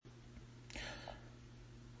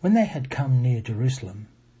When they had come near Jerusalem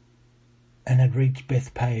and had reached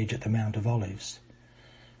Bethphage at the Mount of Olives,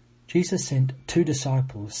 Jesus sent 2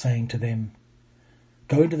 disciples, saying to them,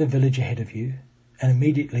 "Go into the village ahead of you, and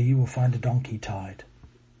immediately you will find a donkey tied,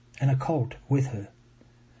 and a colt with her.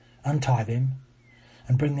 Untie them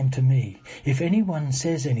and bring them to me. If anyone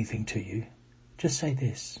says anything to you, just say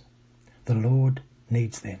this: 'The Lord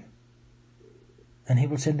needs them,' and he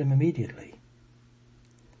will send them immediately."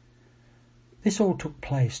 This all took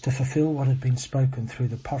place to fulfill what had been spoken through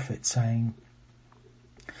the prophet, saying,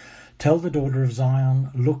 "Tell the daughter of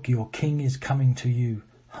Zion, look, your king is coming to you,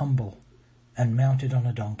 humble and mounted on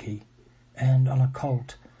a donkey, and on a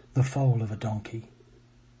colt, the foal of a donkey."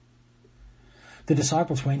 The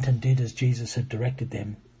disciples went and did as Jesus had directed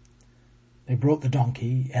them. They brought the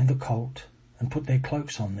donkey and the colt and put their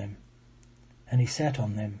cloaks on them, and he sat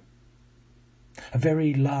on them. A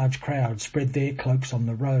very large crowd spread their cloaks on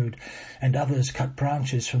the road, and others cut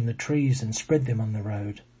branches from the trees and spread them on the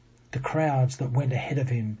road. The crowds that went ahead of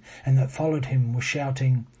him and that followed him were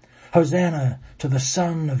shouting, "Hosanna to the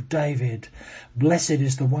Son of David! Blessed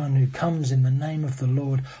is the one who comes in the name of the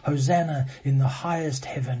Lord! Hosanna in the highest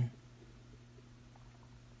heaven!"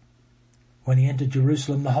 When he entered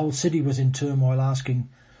Jerusalem, the whole city was in turmoil, asking,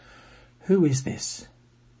 "Who is this?"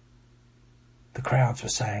 The crowds were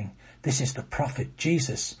saying, "This is the prophet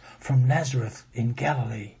Jesus from Nazareth in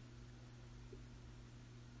Galilee."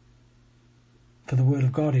 For the word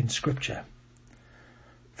of God in Scripture,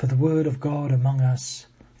 for the word of God among us,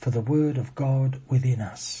 for the word of God within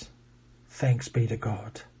us. Thanks be to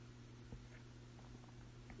God.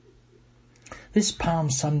 This Palm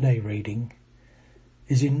Sunday reading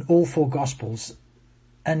is in all 4 Gospels,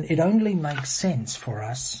 and it only makes sense for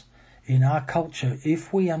us in our culture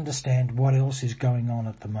if we understand what else is going on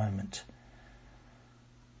at the moment.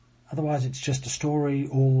 Otherwise it's just a story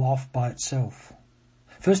all off by itself.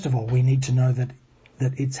 First of all, we need to know that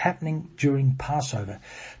it's happening during Passover.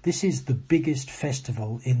 This is the biggest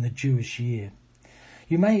festival in the Jewish year.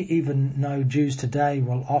 You may even know Jews today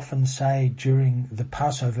will often say during the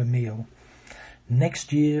Passover meal,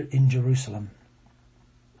 "Next year in Jerusalem."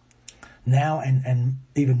 Now, and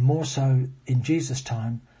even more so in Jesus'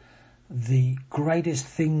 time, the greatest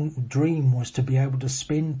dream was to be able to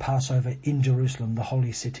spend Passover in Jerusalem, the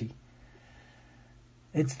holy city.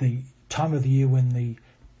 It's the time of the year when the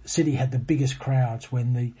city had the biggest crowds,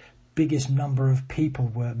 when the biggest number of people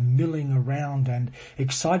were milling around and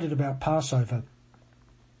excited about Passover.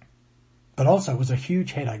 But also it was a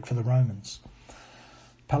huge headache for the Romans.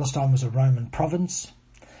 Palestine was a Roman province,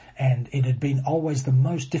 and it had been always the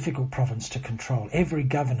most difficult province to control. Every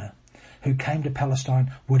governor who came to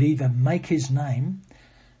Palestine would either make his name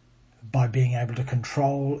by being able to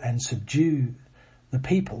control and subdue the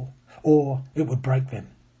people, or it would break them.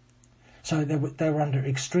 So they were under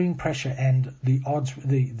extreme pressure, and the odds,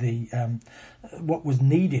 what was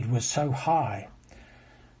needed was so high.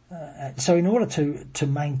 So in order to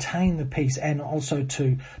maintain the peace and also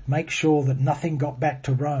to make sure that nothing got back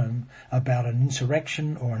to Rome about an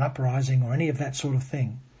insurrection or an uprising or any of that sort of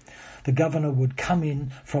thing, the governor would come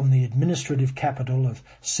in from the administrative capital of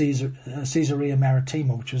Caesarea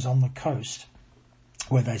Maritima, which was on the coast,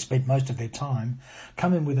 where they spent most of their time,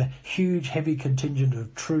 come in with a huge, heavy contingent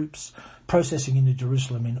of troops, processing into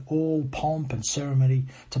Jerusalem in all pomp and ceremony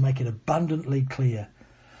to make it abundantly clear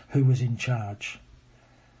who was in charge.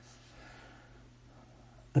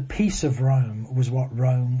 The peace of Rome was what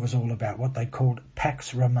Rome was all about, what they called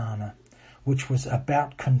Pax Romana, which was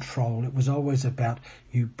about control. It was always about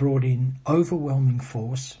you brought in overwhelming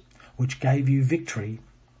force, which gave you victory,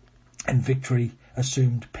 and victory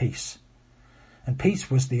assumed peace. And peace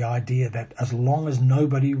was the idea that as long as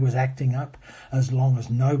nobody was acting up, as long as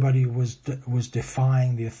nobody was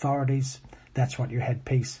defying the authorities, that's what you had,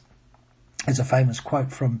 peace. There's a famous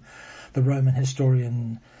quote from the Roman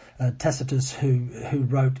historian Tacitus, who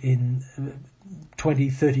wrote in 20,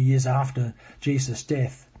 30 years after Jesus'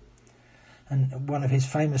 death. And one of his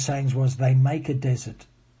famous sayings was, "They make a desert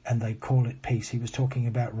and they call it peace." He was talking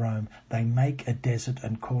about Rome. They make a desert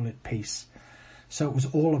and call it peace. So it was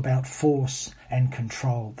all about force and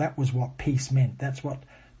control. That was what peace meant. That's what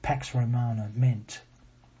Pax Romana meant.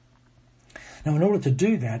 Now, in order to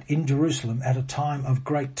do that in Jerusalem at a time of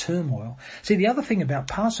great turmoil, see, the other thing about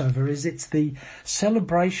Passover is it's the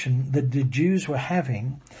celebration that the Jews were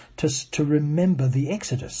having to remember the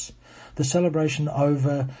Exodus, the celebration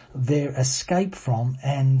over their escape from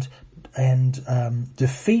and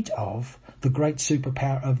defeat of the great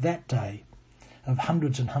superpower of that day, of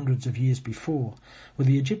hundreds and hundreds of years before, with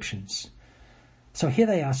the Egyptians. So here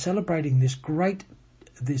they are celebrating this great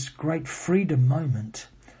freedom moment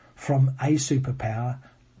from a superpower,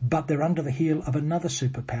 but they're under the heel of another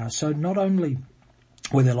superpower. So not only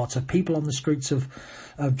were there lots of people on the streets of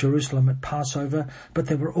Jerusalem at Passover, but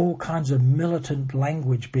there were all kinds of militant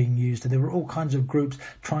language being used, and there were all kinds of groups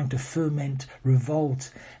trying to ferment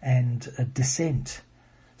revolt and dissent.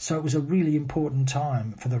 So it was a really important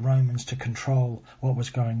time for the Romans to control what was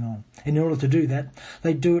going on. In order to do that,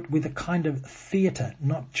 they do it with a kind of theatre,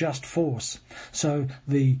 not just force. So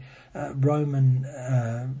the Roman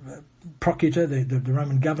procurator, the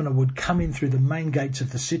Roman governor, would come in through the main gates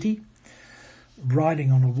of the city,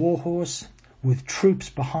 riding on a war horse with troops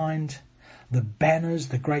behind, the banners,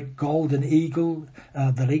 the great golden eagle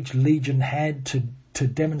that each legion had to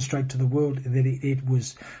demonstrate to the world that it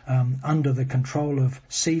was under the control of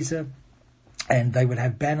Caesar. And they would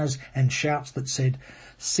have banners and shouts that said,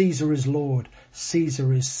 "Caesar is Lord,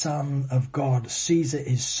 Caesar is Son of God, Caesar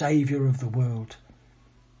is Saviour of the world."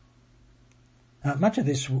 Much of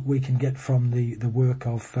this we can get from the work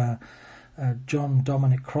of John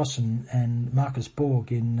Dominic Crossan and Marcus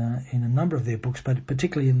Borg in a number of their books, but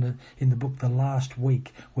particularly in the book The Last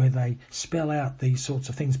Week, where they spell out these sorts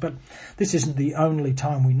of things. But this isn't the only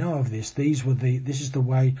time we know of this. This is the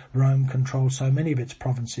way Rome controlled so many of its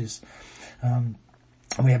provinces.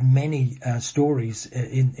 We have many stories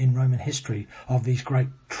in Roman history of these great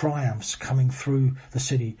triumphs coming through the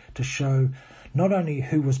city to show not only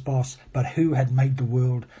who was boss, but who had made the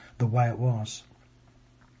world the way it was.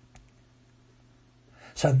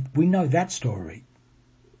 So we know that story.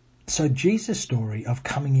 So Jesus' story of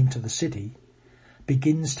coming into the city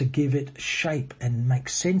begins to give it shape and make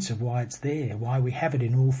sense of why it's there, why we have it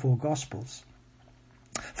in all four Gospels.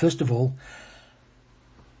 First of all,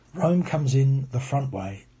 Rome comes in the front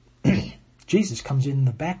way. Jesus comes in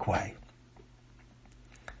the back way.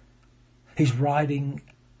 He's riding...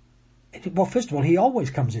 Well, first of all, he always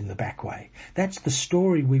comes in the back way. That's the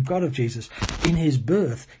story we've got of Jesus. In his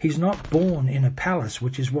birth, he's not born in a palace,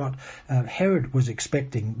 which is what Herod was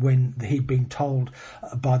expecting when he'd been told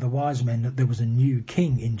by the wise men that there was a new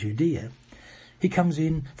king in Judea. He comes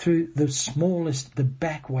in through the smallest, the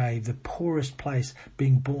back way, the poorest place,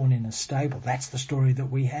 being born in a stable. That's the story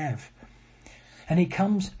that we have. And he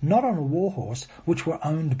comes not on a war horse, which were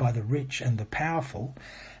owned by the rich and the powerful,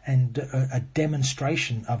 and a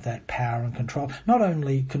demonstration of that power and control. Not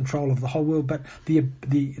only control of the whole world, but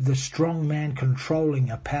the strong man controlling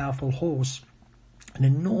a powerful horse, an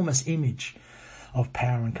enormous image of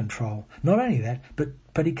power and control. Not only that,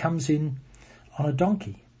 but he comes in on a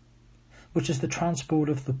donkey, which is the transport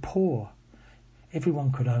of the poor.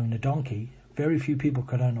 Everyone could own a donkey. Very few people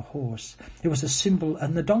could own a horse. It was a symbol,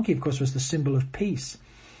 and the donkey, of course, was the symbol of peace.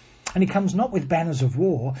 And he comes not with banners of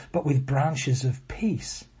war, but with branches of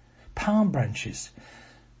peace. Palm branches.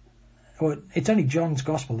 Well, it's only John's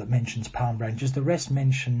Gospel that mentions palm branches. The rest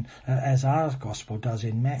mention, as our Gospel does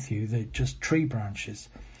in Matthew, just tree branches.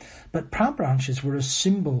 But palm branches were a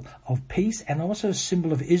symbol of peace and also a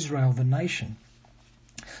symbol of Israel, the nation.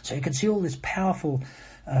 So you can see all this powerful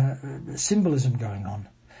symbolism going on.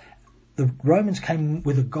 The Romans came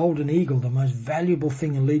with a golden eagle, the most valuable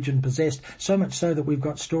thing a legion possessed, so much so that we've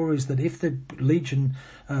got stories that if the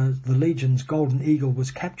legion's golden eagle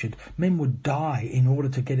was captured, men would die in order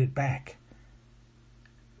to get it back.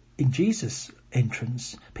 In Jesus'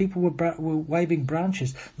 entrance, people were waving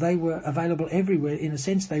branches. They were available everywhere. In a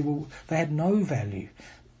sense, they had no value.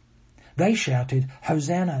 They shouted,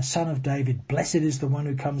 "Hosanna, Son of David, blessed is the one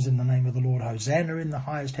who comes in the name of the Lord, Hosanna in the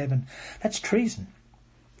highest heaven." That's treason.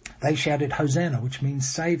 They shouted Hosanna, which means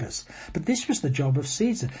save us. But this was the job of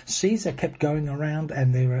Caesar. Caesar kept going around,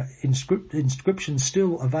 and there are inscriptions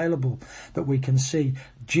still available that we can see.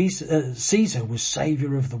 Caesar was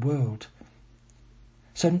saviour of the world.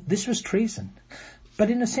 So this was treason. But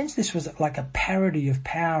in a sense, this was like a parody of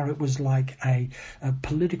power. It was like a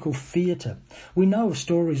political theatre. We know of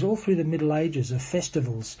stories all through the Middle Ages of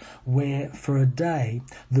festivals where for a day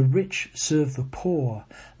the rich serve the poor.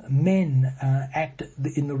 Men act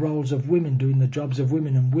in the roles of women, doing the jobs of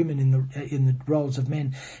women, and women in the roles of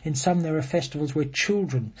men. In some, there are festivals where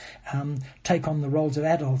children take on the roles of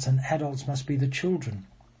adults, and adults must be the children.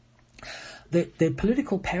 They're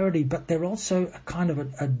political parody, but they're also a kind of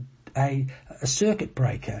a circuit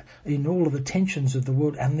breaker in all of the tensions of the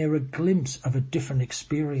world, and they're a glimpse of a different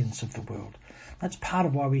experience of the world. That's part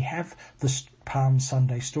of why we have the Palm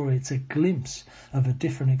Sunday story. It's a glimpse of a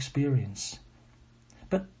different experience.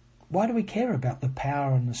 But why do we care about the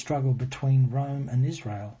power and the struggle between Rome and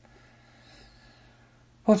Israel?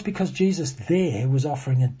 Well, it's because Jesus there was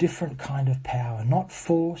offering a different kind of power, not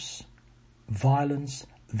force, violence,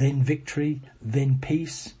 then victory, then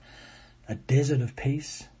peace, a desert of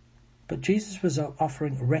peace. But Jesus was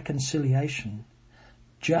offering reconciliation,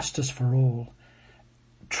 justice for all,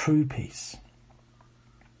 true peace.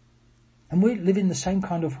 And we live in the same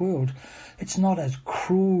kind of world. It's not as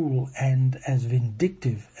cruel and as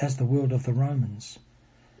vindictive as the world of the Romans.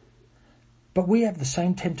 But we have the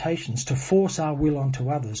same temptations to force our will onto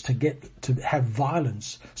others, to have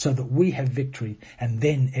violence so that we have victory, and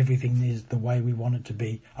then everything is the way we want it to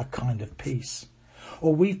be, a kind of peace.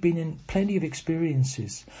 Or we've been in plenty of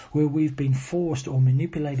experiences where we've been forced or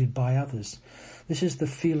manipulated by others. This is the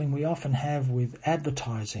feeling we often have with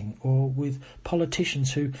advertising or with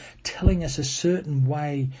politicians who telling us a certain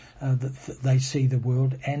way that they see the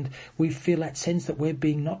world, and we feel that sense that we're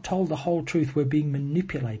being not told the whole truth, we're being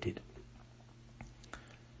manipulated.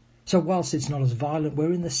 So whilst it's not as violent,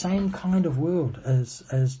 we're in the same kind of world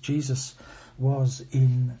as Jesus was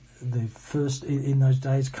in those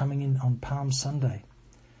days coming in on Palm Sunday.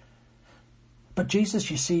 But Jesus,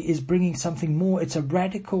 you see, is bringing something more. It's a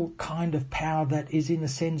radical kind of power that is, in a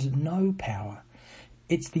sense, no power.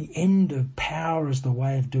 It's the end of power as the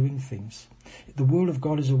way of doing things. The world of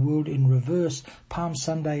God is a world in reverse. Palm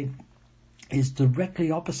Sunday is directly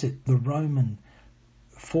opposite the Roman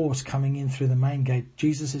force coming in through the main gate.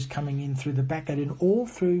 Jesus is coming in through the back gate, and all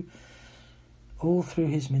through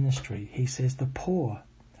his ministry, he says the poor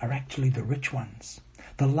are actually the rich ones.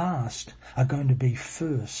 The last are going to be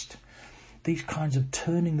first. These kinds of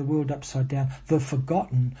turning the world upside down. The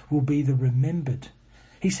forgotten will be the remembered.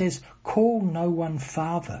 He says, call no one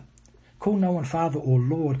Father. Call no one Father or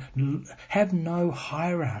Lord. Have no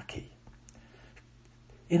hierarchy.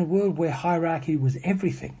 In a world where hierarchy was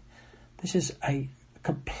everything, this is a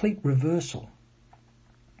complete reversal.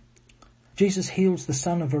 Jesus heals the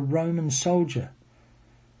son of a Roman soldier.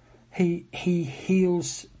 He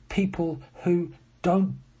heals people who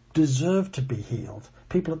don't deserve to be healed.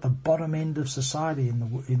 People at the bottom end of society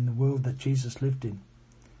in the world that Jesus lived in.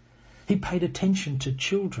 He paid attention to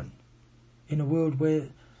children in a world where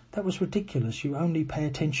that was ridiculous. You only pay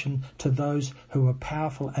attention to those who are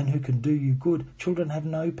powerful and who can do you good. Children have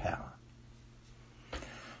no power.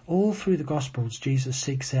 All through the Gospels, Jesus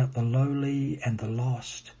seeks out the lowly and the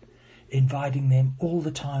lost, inviting them all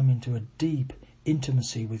the time into a deep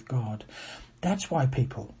intimacy with God. That's why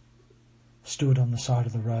people stood on the side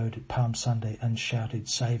of the road at Palm Sunday and shouted,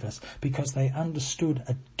 "Save us," because they understood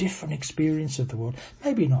a different experience of the world.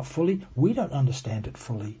 Maybe not fully, we don't understand it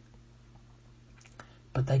fully.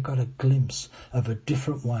 But they got a glimpse of a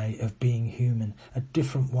different way of being human, a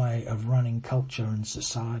different way of running culture and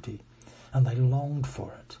society. And they longed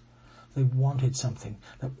for it. They wanted something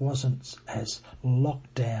that wasn't as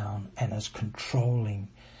locked down and as controlling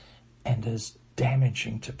and as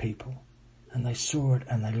damaging to people. And they saw it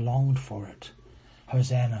and they longed for it.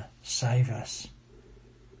 Hosanna, save us.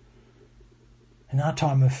 In our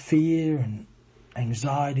time of fear and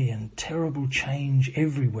anxiety and terrible change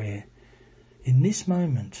everywhere, in this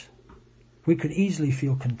moment, we could easily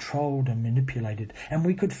feel controlled and manipulated, and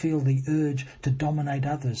we could feel the urge to dominate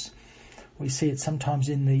others. We see it sometimes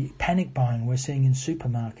in the panic buying we're seeing in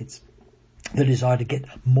supermarkets, the desire to get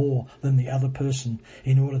more than the other person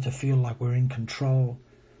in order to feel like we're in control.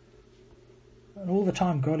 And all the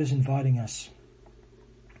time God is inviting us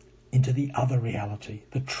into the other reality,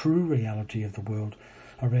 the true reality of the world,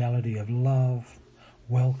 a reality of love,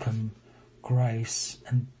 welcome, grace,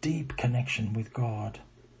 and deep connection with God,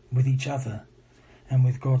 with each other, and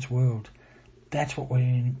with God's world. That's what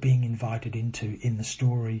we're being invited into in the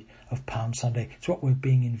story of Palm Sunday. It's what we're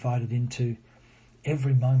being invited into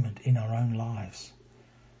every moment in our own lives.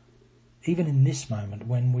 Even in this moment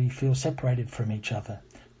when we feel separated from each other,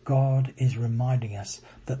 God is reminding us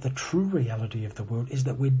that the true reality of the world is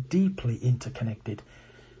that we're deeply interconnected.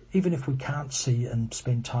 Even if we can't see and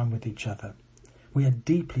spend time with each other, we are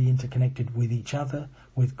deeply interconnected with each other,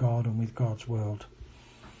 with God, and with God's world.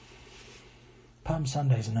 Palm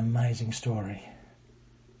Sunday is an amazing story.